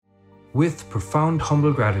with profound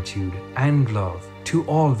humble gratitude and love to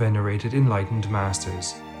all venerated enlightened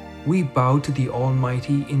masters. We bow to the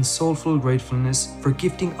Almighty in soulful gratefulness for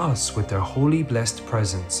gifting us with their holy blessed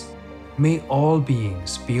presence. May all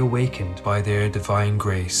beings be awakened by their divine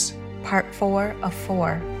grace. Part 4 of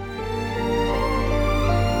 4.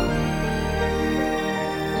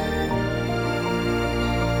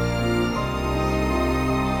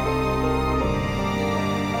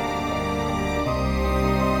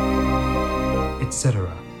 Etc.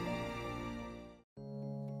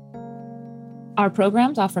 Our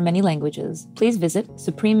programs offer many languages. Please visit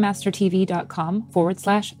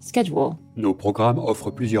suprememastertv.com/schedule. Nos programmes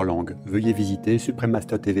offrent plusieurs langues. Veuillez visiter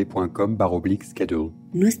suprememastertv.com/schedule.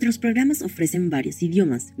 Nuestros programas ofrecen varios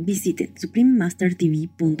idiomas. Visite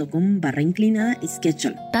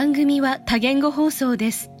suprememastertv.com/schedule. 番組は多言語放送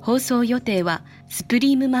です。放送予定は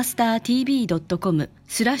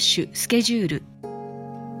suprememastertv.com/schedule。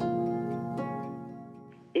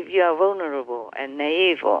 If you are vulnerable and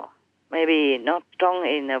naive or maybe not strong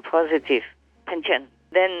in a positive penchant,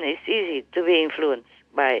 then it's easy to be influenced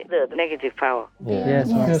by the negative power. Yes.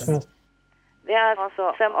 There are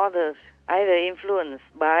also some others either influenced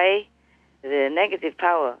by the negative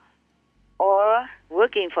power or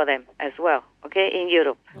working for them as well, okay, in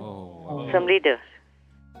Europe. Some leaders.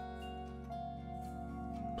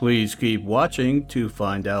 Please keep watching to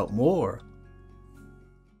find out more.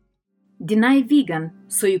 Deny vegan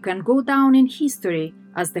so you can go down in history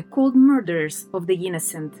as the cold murderers of the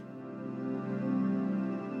innocent.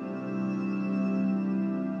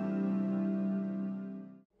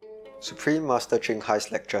 Supreme Master Ching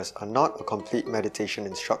Hai's lectures are not a complete meditation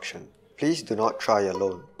instruction. Please do not try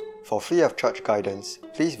alone. For free of charge guidance,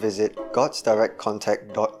 please visit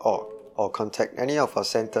godsdirectcontact.org or contact any of our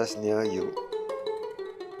centers near you.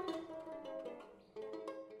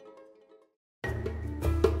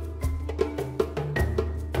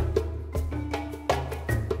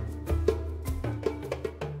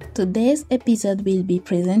 Today's episode will be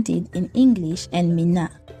presented in English and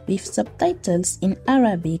Mina, with subtitles in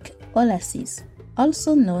Arabic or Lassis,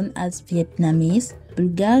 also known as Vietnamese,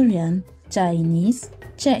 Bulgarian, Chinese,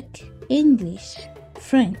 Czech, English,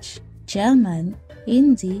 French, German,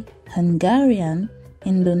 Hindi, Hungarian,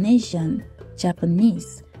 Indonesian,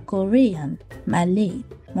 Japanese, Korean, Malay,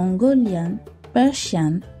 Mongolian,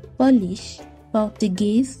 Persian, Polish,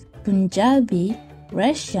 Portuguese, Punjabi,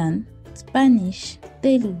 Russian, Spanish,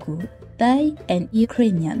 Telugu, Thai, and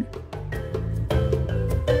Ukrainian.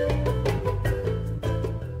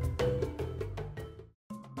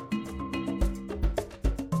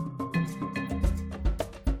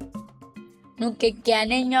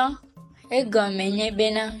 Nukekianenyo, egomenye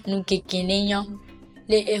bena nukekinenyo,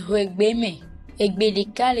 le ehuegbeme,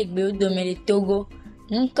 egbedika legbe odomele Togo,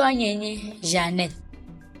 nkonyenye Janet.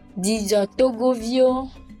 Dizo Togo vio,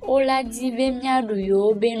 ola dibe miaru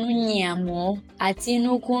yo benu nyamo, ati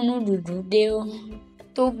nukunu dudu deo.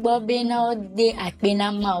 Togbo bena ode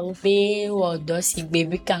akpena ma obe wodo si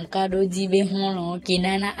bebi kankado dibe hono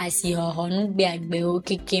kinana asi hoho nugbe agbe o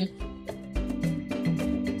kekem.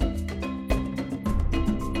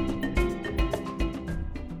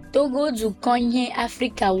 Togo du konye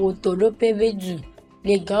Afrika wotolo pebe du,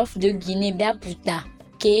 le Golfe de Guinée biaputa,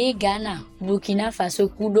 ke Ghana, Burkina Faso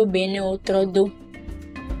kudo bene otrodo.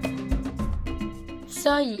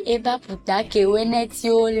 Soyi eba puta kewe neti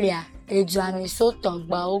olia, ejuame soto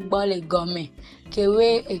gba ogbo le gome,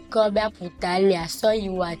 kewe ekobia puta lia soyi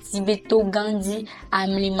wati beto gandi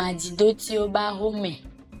amlimadido ti oba home.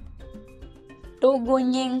 Togo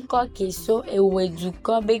nye nko keso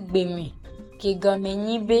eweduko begbeme, ke gome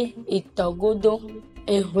nibe etogodo,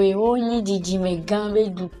 ehwe onyi didime gambe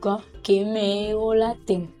duko, keme ola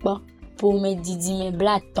tempo, po me didime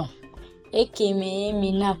blaton, ekeme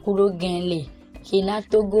mina kuro genle. Kina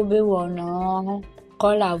Togo be wono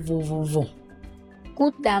kola vovovo.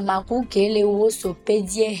 Kuta maku kele wo so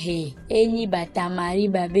pedie he. Eni batamari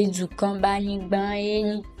babe du kambani gban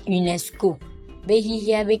eni UNESCO. Be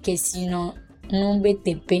hihia be kesino numbe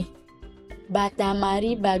tepe.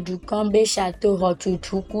 Batamari badu kambe chateau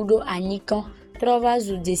hotutu kudo anikan. Trova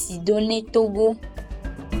zu desidone Togo.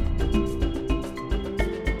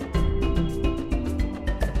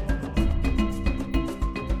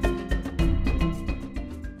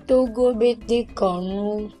 Togo bete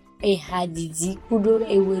konu ehadidi kudo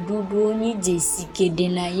ewedudu ni jesi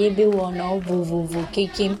kedena yebe wona vovovo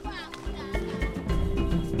kekem.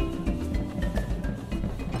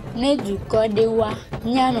 Nedu kodewa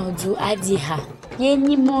nyano du adiha.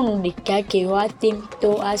 Yeni monu de kake watem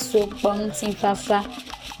to aso pongti fafa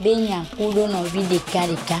benya kudo no vide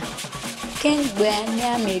karika. Kengbe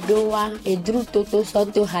ania medowa edru toto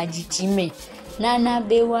soto hajijime. Nana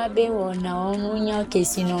bewa bewo na onunya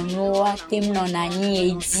kesino noa temno na nyi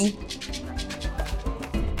edi.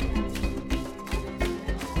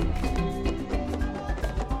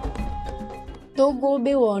 Togo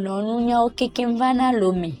bewo na onunya okeke mvana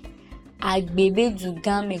lome. Agbebe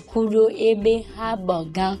dugan me kudo ebe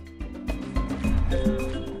habogan.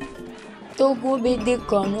 Togo be de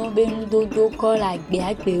kono be ndodo kol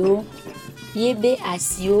agbe o. Yebe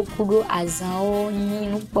asio kudo azan o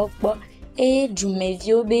ninu popo. E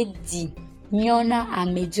jumevio be di nyona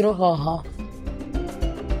amedro hoho.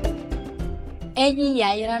 Enyi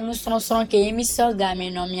yaira no sonson ke emi so game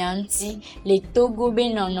no mianti le Togo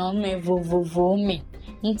be nono me vovovo me.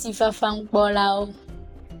 Nti fafa nkpola o.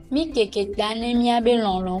 Mi keke tane mi abe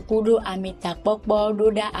lonlon kudo ameta popo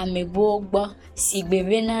doda amebo ogbo si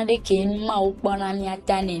bebe na de ke ma ukpona mi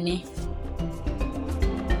atanene.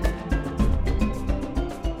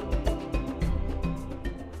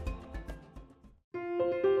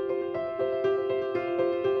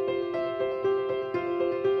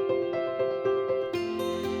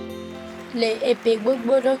 Le epe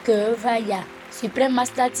gbogbo ke vaya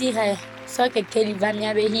supremastati he so keke li va mi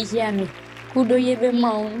abe hihiame kudo yebe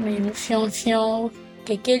ma me nu fion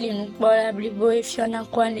keke li nu kpola blibo e fiona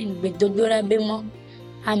kwani gbedodora be mo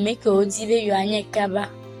ame ke odibe yo anye kaba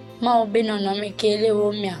ma obe nono me kele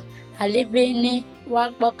o mia alebe ne wa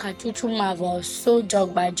gbo katutu ma vo so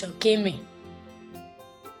jogbajo keme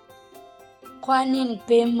kwani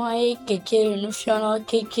npe mo e keke nu fiona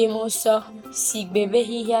keke mo so si bebe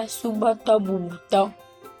hihia suboto bubuto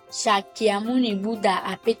Shakiamuni Buddha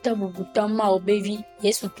apeta bubuto ma obevi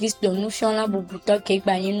Yesu Kristo nu fiona bubuto ke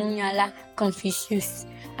gbanyi nu nyala Confucius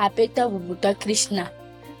apeta bubuto Krishna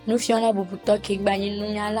nu fiona bubuto ke gbanyi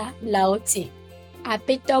nu nyala Lao Tse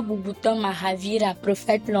apeta bubuto Mahavira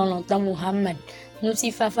prophète longtemps Muhammad nu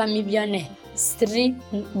si fafa mi bione Sri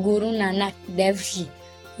Guru Nanak Dev Ji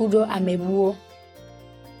udo amebuo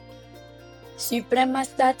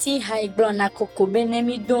Supremastati haiglo na kokobene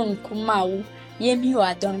mi don kumau Yemi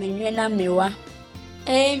wa domenye na mewa.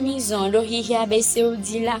 Mi zondo hihia bese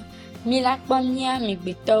odila. Mi la kpomia mi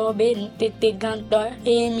gbito be ntete ganto.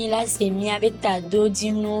 Mi la semia beta do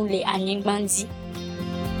dinu le anyigbandi.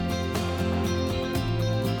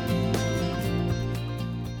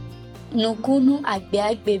 Nukunu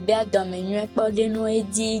agbe be adomenye kpodenu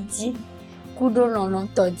edi. Kudo lonon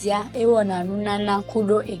todia ewona nunana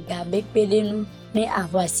kudo egabe pedenu ne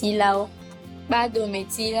avwasilao. Bado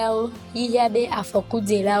metilao, yiyabe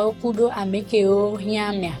afokudelao kudo amekeo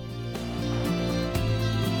hiamia.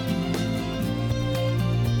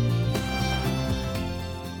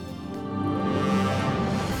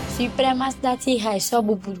 Supremastati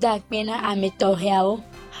haisobu buda pena ametoheao,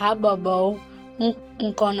 habobao,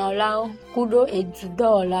 nkonolao, kudo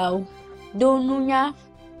edudolao. Donunya,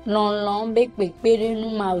 lonlon bekpekpere nu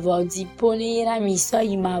mavo di polira miso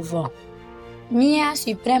imavo. Mia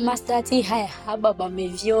supremastati hai hababa me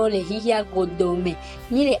viole hihia godome.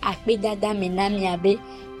 Mire akpe dada menami abe.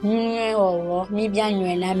 Nyue owo mi bia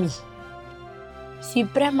nyue nami.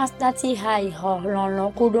 Supremastati hai ho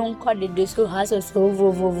lonlon kudon kode deso haso so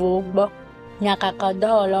vovovo ogbo.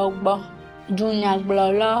 Nyakakada ola ogbo. Dunya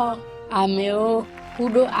glolo ameo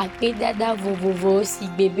kudo akpe dada vovovo si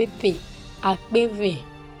bebe pe. Akpe ve.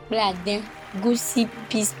 Bladen. Goosey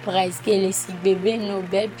Peace Prize que le si bébé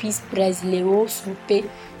Nobel Peace Prize Léo Soupe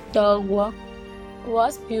Togwa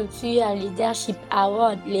Was Spiritual Leadership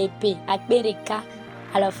Award l'épée Akberika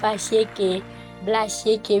Alofa Sheke Bla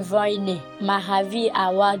Sheke Voine Mahavir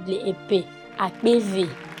Award l'épée Akbeve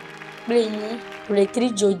Bleni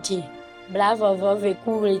Retri Joji Bravo Vove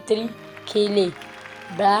Retri Kele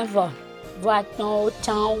Bravo Voiton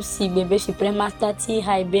Autant aussi bébé Supremastati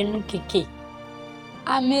Haibenu Keke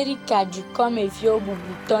America du comme vio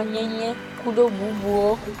bubuto nyenye kudo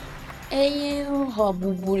bubuo eye ho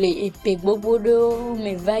bubule epe gbogbode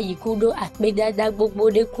me vayi kudo akpedada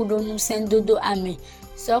gbogbode kudo nu sendodo ame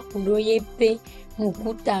so kudo yepe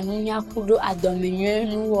nukuta nunya kudo adomenye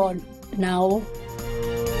nu wo nao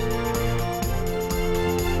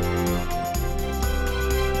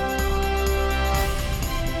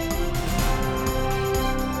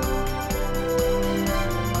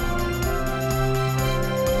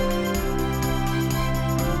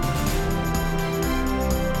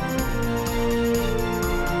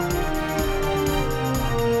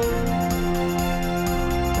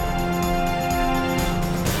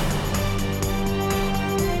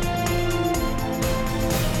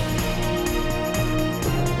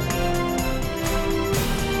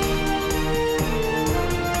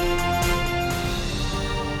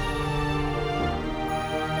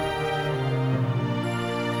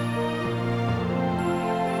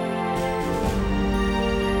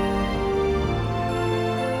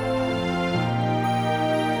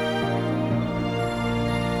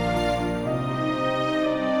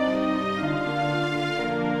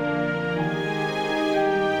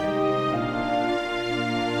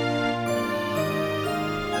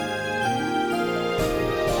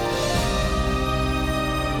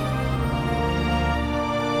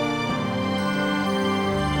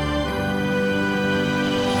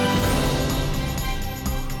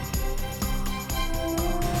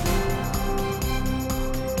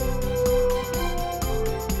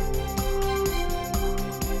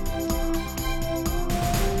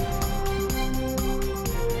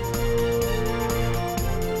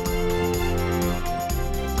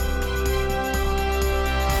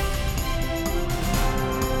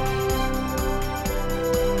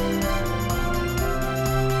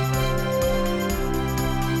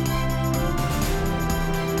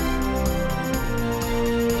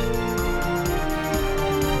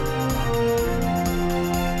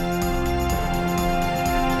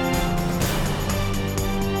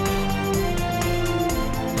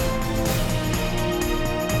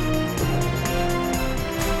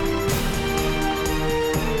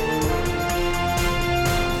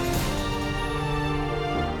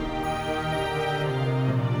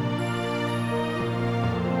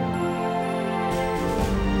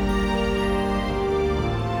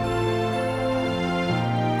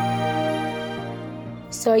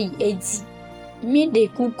so yi edi. Mi de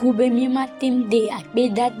kuku be mi matim de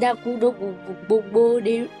akpe dada kudo gbogbo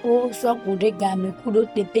de o so kude game kudo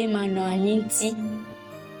tepe mano anyinti.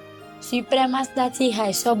 Suprema stati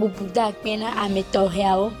hai so bubuda akpe na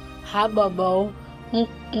ametoheao, ha bobo,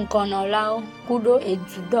 nkonolao, kudo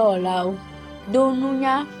edudo lao.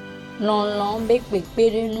 Donunya non be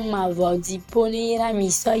pekpere nu mavo di poni ra mi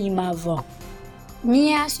so yi mavo.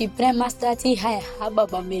 Mia suprema stati hai ha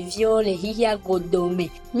baba me viole hiya godome.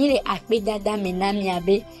 Mi le akpe dada me na mi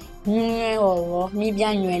abe nye owo mi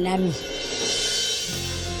bia nywe na mi.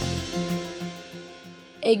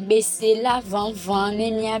 Egbese la van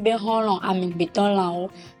ne mi abe holon ami beton la o.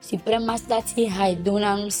 Suprema stati hai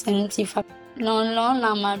dona nu senti fa. Non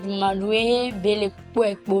la madu bele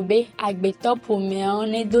pobe agbeto pome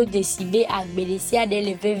one do desibe agbedesi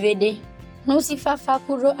adele VVD. No si fafa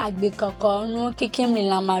kudo agbe koko no kekemle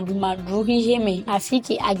la madu hihe me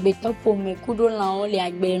afiki agbeto pome kudo la o le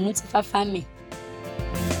agbe no si fafa me.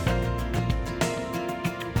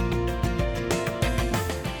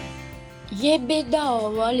 Ye beda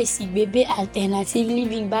o le si bebe alternative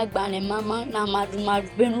living bag bane mama na madu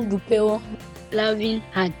benu dupeo loving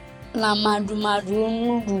had la madu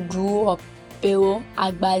nu dudu opeo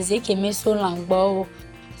agbaze keme so langbo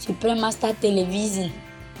Suprema Star Television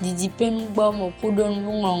didi penu gbo mo kudo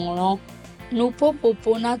nu ngongron nu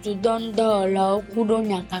popopo na tu don do lo kudo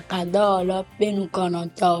nyakaka do lo penu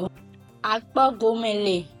konoto akpo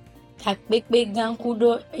gomele takpepe gan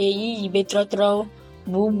kudo eyi ibe trotro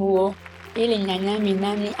bubuo ele nyanya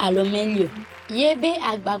minami alomelio yebe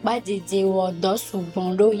agbagba dede wodo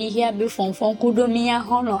sugbon lo hihe be fonfon kudo miya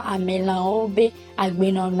hono amelan obe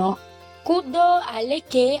agbenono kudo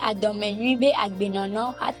aleke adomenu be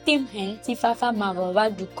agbenono atim hen ti fafa mavova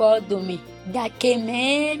duko dome dake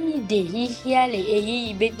me mi de hihe le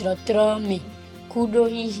eyi ibe trotro me kudo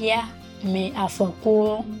hihe me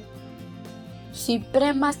afoko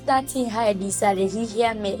Suprema stati hai disale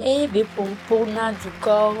hihe me ebe pompo na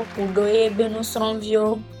duko kudo ebe no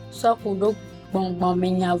sonvio so kudo bonbon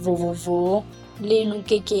menya vovovo lenu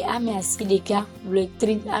keke ame asideka le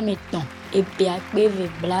tri ame ton epe akpe ve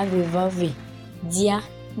bla ve vove dia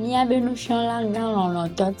ni abe no shon la gan lon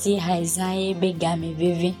toti haizan ebe game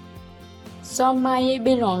veve so ma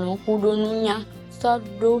ebe lon kudo nunya so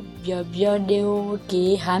do bio de o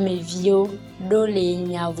ke ha me vio do le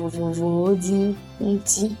nya vovovo di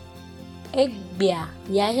nti egbia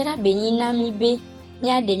ya hera benyina mi be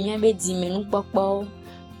nya de nya be di menu popo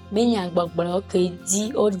benya gbogboro ke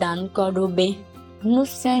di o dan kodo be nu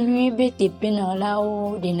senu be te pena la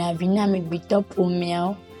o de na vina me bito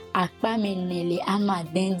pomeo akpa me nele ama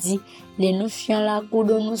dendi le nu fion la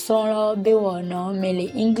kudo nu son lo be wono me le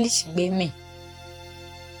English be me.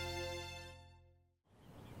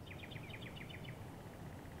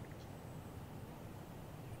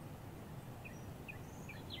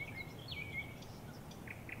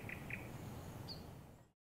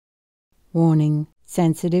 Warning: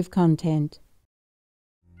 sensitive content.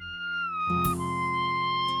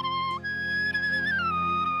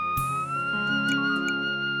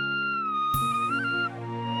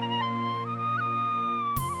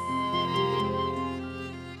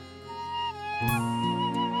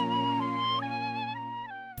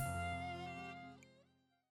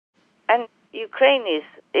 And Ukraine is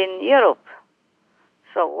in Europe.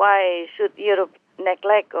 So why should Europe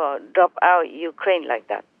neglect or drop out Ukraine like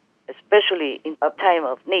that? Especially in a time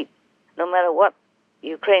of need. No matter what,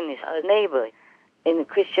 Ukraine is a neighbor. In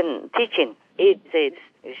Christian teaching, it says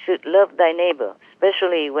you should love thy neighbor,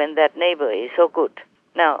 especially when that neighbor is so good.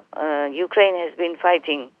 Now, Ukraine has been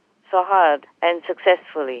fighting so hard and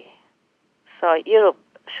successfully. So Europe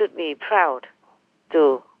should be proud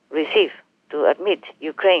to admit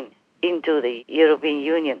Ukraine into the European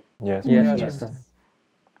Union. Yes.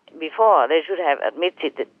 Before, they should have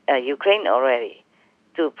admitted Ukraine already.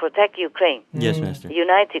 To protect Ukraine. Yes, Master.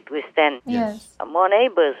 United we stand. Yes. More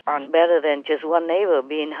neighbors are better than just one neighbor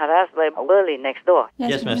being harassed by a bully next door.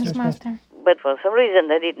 Yes, Master. Yes, Master. But for some reason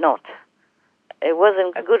they did not. It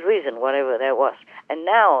wasn't a good reason, whatever that was. And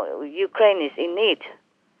now Ukraine is in need.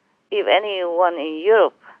 If anyone in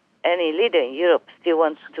Europe, any leader in Europe still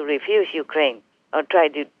wants to refuse Ukraine or try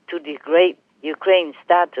to degrade Ukraine's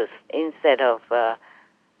status instead of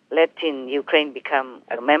letting Ukraine become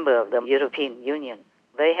a member of the European Union,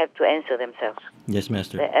 they have to answer themselves. Yes,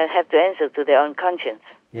 Master. They have to answer to their own conscience.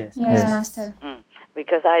 Yes, Master.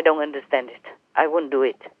 Because I don't understand it. I wouldn't do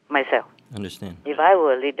it myself. Understand. If I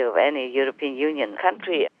were a leader of any European Union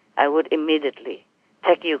country, I would immediately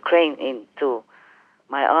take Ukraine into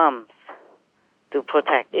my arms to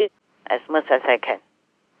protect it as much as I can.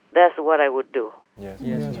 That's what I would do. Yes.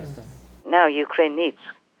 now Ukraine needs.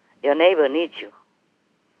 Your neighbor needs you.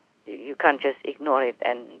 You can't just ignore it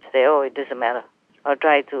and say, oh, it doesn't matter. Or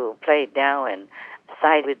try to play it down and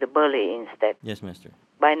side with the bully instead. Yes, Master.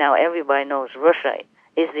 By now, everybody knows Russia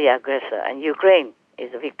is the aggressor and Ukraine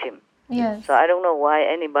is the victim. Yes. So I don't know why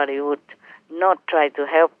anybody would not try to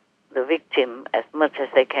help the victim as much as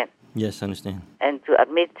they can. Yes, I understand. And to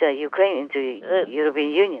admit Ukraine into the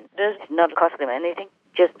European Union does not cost them anything,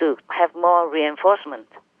 just to have more reinforcement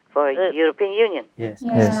for the European Union. Yes.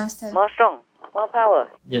 More strong, more power.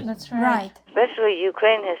 Yes. That's right. Especially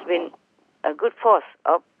Ukraine has been a good force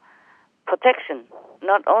of protection,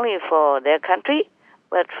 not only for their country,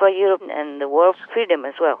 but for Europe and the world's freedom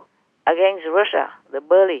as well, against Russia, the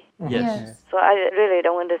bully. Yes. So I really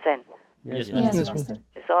don't understand. Yes, Master.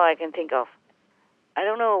 That's all I can think of. I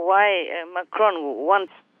don't know why Macron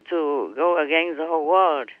wants to go against the whole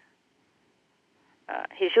world.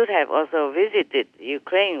 He should have also visited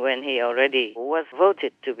Ukraine when he already was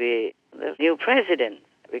voted to be the new president,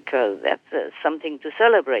 because that's something to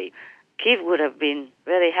celebrate. Kyiv would have been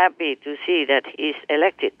very happy to see that he's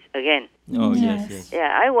elected again. Oh, yes.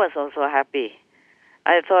 Yeah, I was also happy.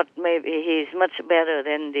 I thought maybe he's much better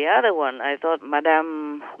than the other one. I thought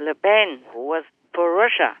Madame Le Pen was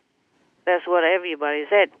pro-Russia. That's what everybody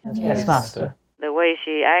said. Yes, Master. The way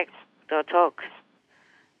she acts or talks.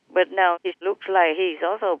 But now it looks like he's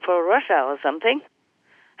also pro-Russia or something.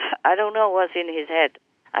 I don't know what's in his head.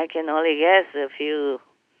 I can only guess a few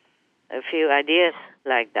ideas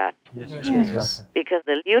like that. Yes. Because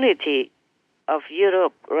the unity of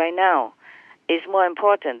Europe right now is more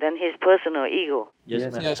important than his personal ego.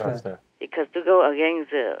 Yes, Master. Because to go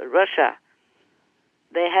against Russia,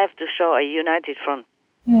 they have to show a united front.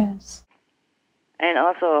 Yes. And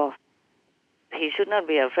also, he should not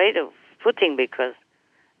be afraid of Putin, because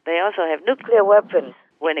they also have nuclear weapons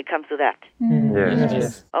when it comes to that.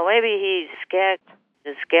 Yes. Or maybe he's scared,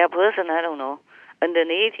 a scared person, I don't know.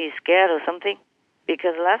 Underneath, he's scared or something.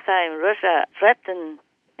 Because last time Russia threatened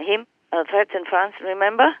him, threatened France,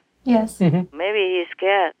 remember? Yes. Maybe he's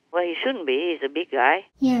scared. Well, he shouldn't be. He's a big guy.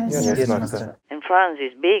 Yes. Master. And France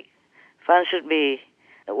is big. France should be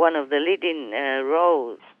one of the leading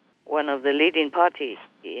roles, one of the leading parties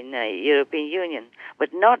in the European Union, but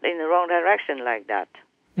not in the wrong direction like that.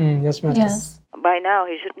 Yes, Master. Yes. By now,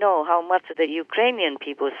 he should know how much the Ukrainian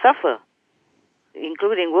people suffer,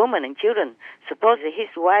 including women and children. Suppose his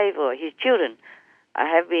wife or his children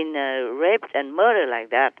have been raped and murdered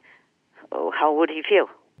like that, how would he feel?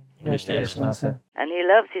 Yes, Master. And he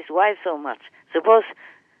loves his wife so much. Suppose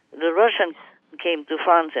the Russians came to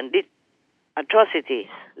France and did atrocities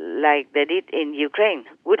like they did in Ukraine.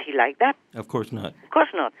 Would he like that? Of course not. Of course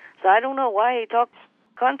not. So I don't know why he talks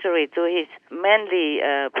contrary to his manly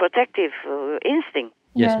protective instinct.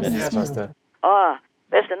 Yes, Master. Or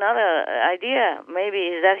there's another idea. Maybe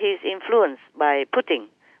is that he's influenced by Putin.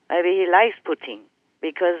 Maybe he likes Putin,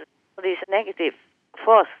 because this negative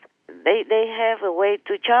force, they have a way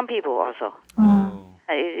to charm people also.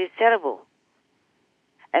 It's terrible.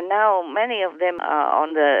 And now many of them are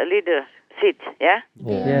on the leader seat, yeah?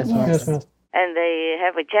 Yes. And they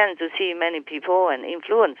have a chance to see many people and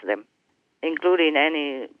influence them, including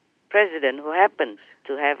any president who happens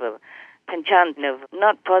to have a penchant of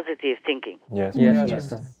not positive thinking. Yes.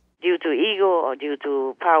 Due to ego or due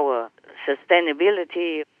to power,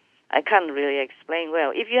 sustainability, I can't really explain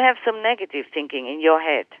well. If you have some negative thinking in your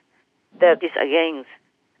head that is against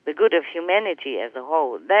the good of humanity as a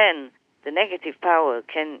whole, then the negative power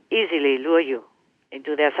can easily lure you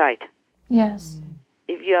into their side. Yes.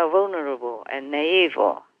 If you are vulnerable and naive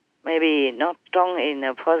or maybe not strong in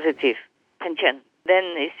a positive penchant, then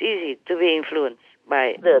it's easy to be influenced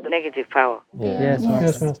by the negative power. Yes.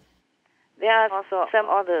 There are also some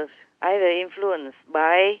others either influenced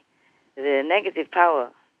by the negative power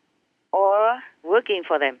or working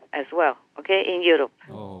for them as well, okay, in Europe.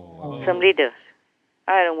 Some leaders.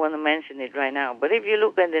 I don't want to mention it right now, but if you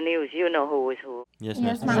look at the news, you know who is who. Yes,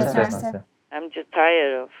 Master. I'm just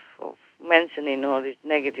tired of mentioning all these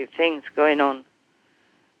negative things going on.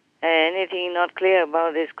 Anything not clear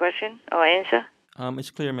about this question or answer?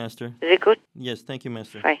 It's clear, Master. Is it good? Yes, thank you,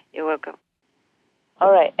 Master. Fine, you're welcome.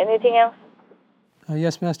 All right, anything else?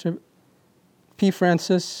 Yes, Master. P.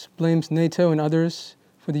 Francis blames NATO and others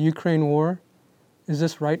for the Ukraine war. Is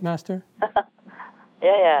this right, Master?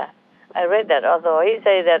 Yeah. I read that also. He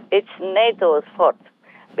said that it's NATO's fault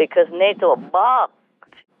because NATO barked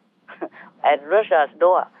at Russia's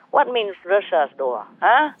door. What means Russia's door?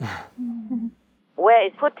 Huh? Where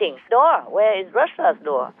is Putin's door? Where is Russia's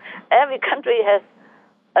door? Every country has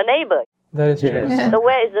a neighbor. That is true. So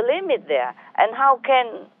where is the limit there? And how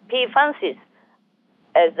can P. Francis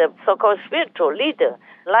as a so-called spiritual leader,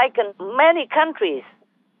 like in many countries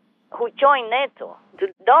who join NATO, to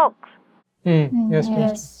dogs. Yes, Master.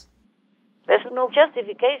 Yes. There's no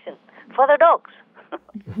justification for the dogs.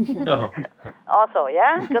 No. Also,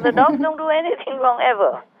 yeah? Because the dogs don't do anything wrong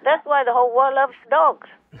ever. That's why the whole world loves dogs.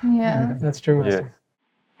 Yeah. That's true, Master.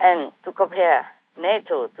 And to compare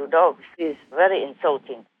NATO to dogs is very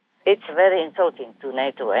insulting. It's very insulting to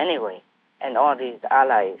NATO anyway, and all these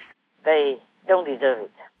allies. They don't deserve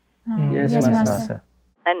it. Yes, Master.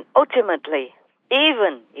 And ultimately,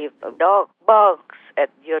 even if a dog barks at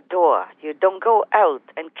your door, you don't go out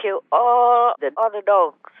and kill all the other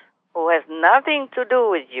dogs who has nothing to do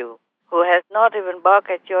with you, who has not even barked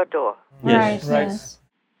at your door. Yes. Yes.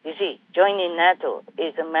 You see, joining NATO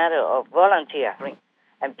is a matter of volunteering,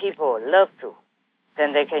 and people love to,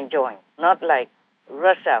 then they can join. Not like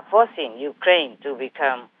Russia forcing Ukraine to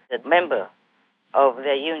become a member of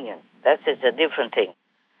their union. That is a different thing.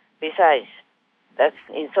 Besides, that's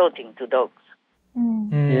insulting to dogs.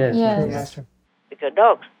 Yes. Because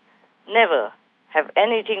dogs never have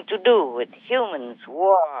anything to do with humans'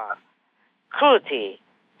 war, cruelty,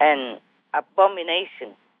 and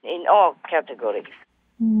abomination in all categories.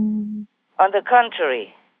 On the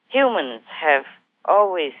contrary, humans have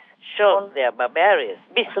always shown their barbarous,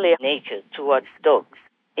 beastly nature towards dogs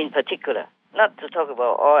in particular, not to talk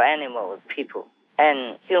about all animals, people,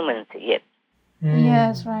 and humans yet.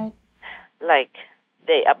 Yes, right. Like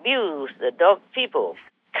they abuse the dog people,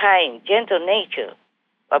 kind, gentle nature,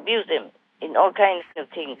 abuse them in all kinds of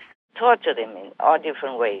things, torture them in all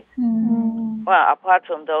different ways. Well, apart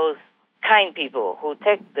from those kind people who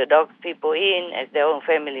take the dog people in as their own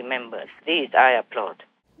family members, these I applaud.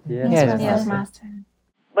 Yes, Master.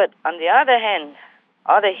 But on the other hand,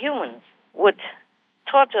 other humans would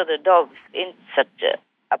torture the dogs in such an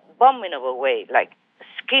abominable way, like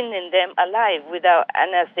skinning them alive without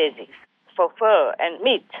anesthesia for fur and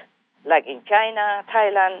meat, like in China,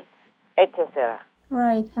 Thailand, etc.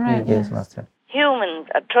 Right. Yes, Master. Human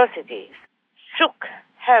atrocities shook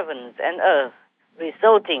heavens and earth,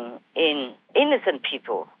 resulting in innocent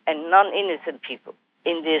people and non-innocent people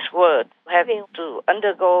in this world having to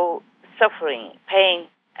undergo suffering, pain,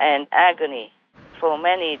 and agony for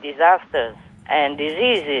many disasters and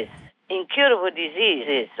diseases, incurable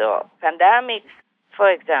diseases or pandemics, for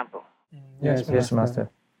example. Yes, Master.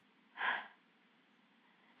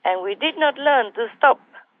 And we did not learn to stop.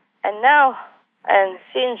 And now, and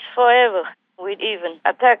since forever, we even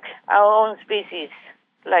attack our own species,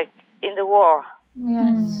 like in the war.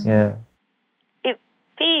 Yes. Yeah. If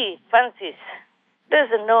P. Francis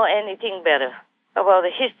doesn't know anything better about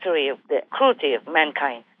the history of the cruelty of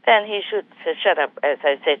mankind, then he should shut up, as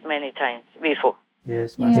I said many times before.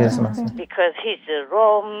 Yes, Master. Yes, Master. Because his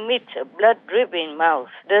raw meat, blood-dripping mouth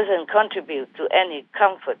doesn't contribute to any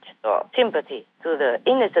comfort or sympathy to the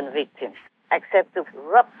innocent victims, except to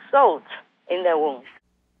rub salt in their wounds.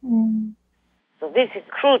 So this is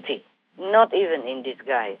cruelty, not even in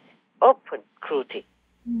disguise, open cruelty.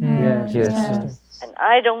 Yes. And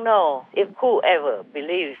I don't know if whoever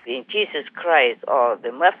believes in Jesus Christ or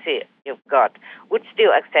the mercy of God would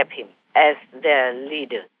still accept him as their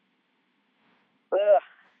leader. Ugh.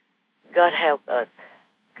 God help us.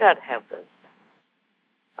 God help us.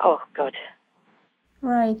 Oh, God.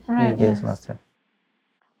 Right. Yes, Master.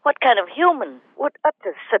 What kind of human would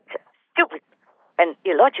utter such a stupid and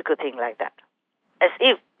illogical thing like that? As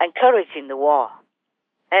if encouraging the war.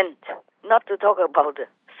 And not to talk about the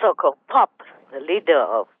so-called Pope, the leader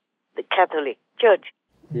of the Catholic Church.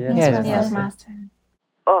 Yes, Master.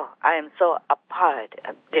 Oh, I am so appalled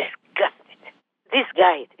and disgusted. This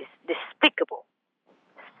guy is despicable.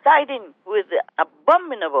 Siding with the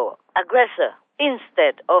abominable aggressor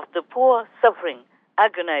instead of the poor, suffering,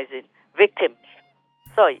 agonizing victims.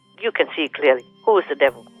 So you can see clearly who is the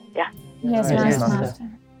devil. Yeah? Yes, Master.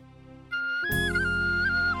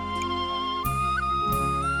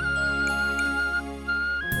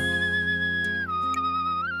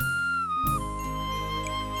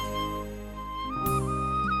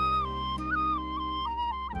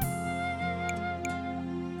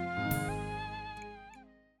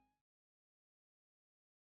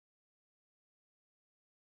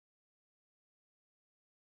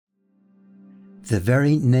 The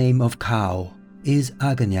very name of cow is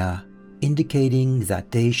Aganya, indicating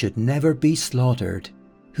that they should never be slaughtered.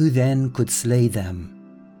 Who then could slay them?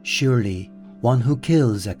 Surely, one who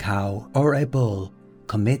kills a cow or a bull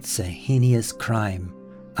commits a heinous crime.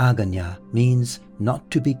 Aganya means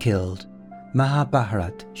not to be killed.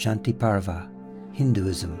 Mahabharat Shanti Parva,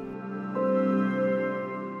 Hinduism.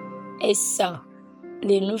 Et ça,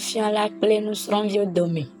 les nous fions là, les nous serons vieux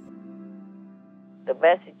dommés. The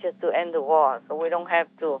best is just to end the war, so we don't have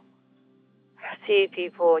to see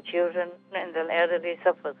people, children, and the elderly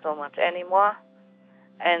suffer so much anymore,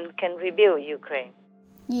 and can rebuild Ukraine.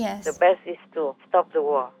 Yes. The best is to stop the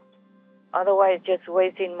war. Otherwise, just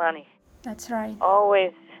wasting money. That's right.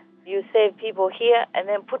 Always, you save people here and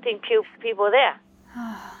then putting people there.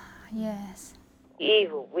 Yes.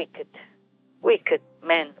 Evil, wicked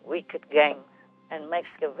men, wicked gang, and makes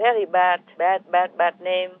a very bad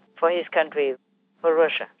name for his country, for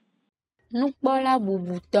Russia. Nukbola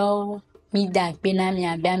bubuto mi dakpe na mi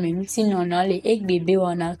abia mi nuti nono le egbebe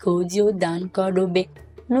wana ka odi o dan kodobe.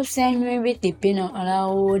 Nu senwe be tepe no ala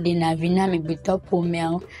o de na vina mi buto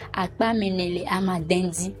pomeo akpa menele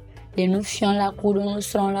amadendi de nu fion la kudo nu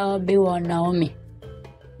son la be wana o me.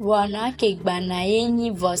 Wana ke gbana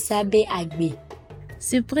enyi vosabe agbe.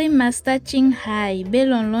 Supreme Master Ching Hai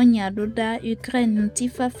belon lonya doda Ukraine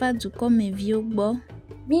ntifafa du kome viogbo.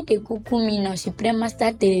 Mi de kukumi na Supreme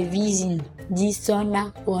Master Television di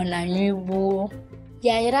sona wana nyubu.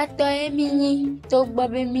 Ya irato emini to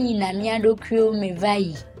gbobe mi na mi adokrio me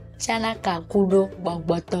vai. Chana kakudo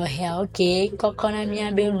gbogboto he okay kokona mi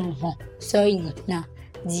abelu ho. So na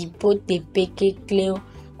di pote peke kleo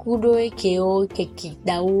kudo eke o keki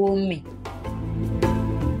da me.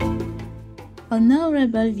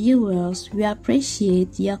 Honorable viewers, we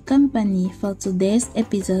appreciate your company for today's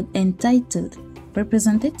episode entitled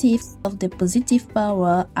Representatives of the Positive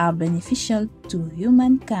Power Are Beneficial to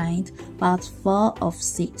Humankind, Part 4 of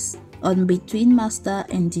 6, on Between Master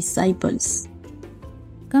and Disciples.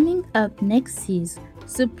 Coming up next is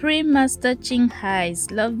Supreme Master Ching Hai's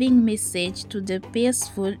loving message to the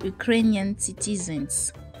peaceful Ukrainian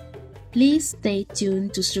citizens. Please stay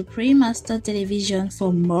tuned to Supreme Master Television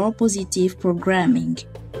for more positive programming.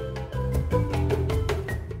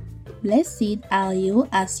 Blessed are you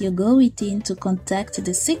as you go within to contact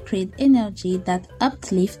the secret energy that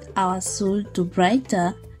uplifts our soul to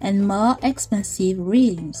brighter and more expansive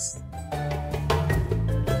realms.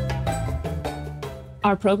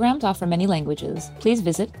 Our programs offer many languages. Please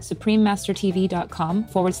visit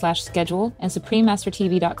suprememastertv.com/schedule and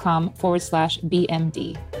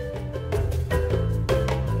suprememastertv.com/BMD.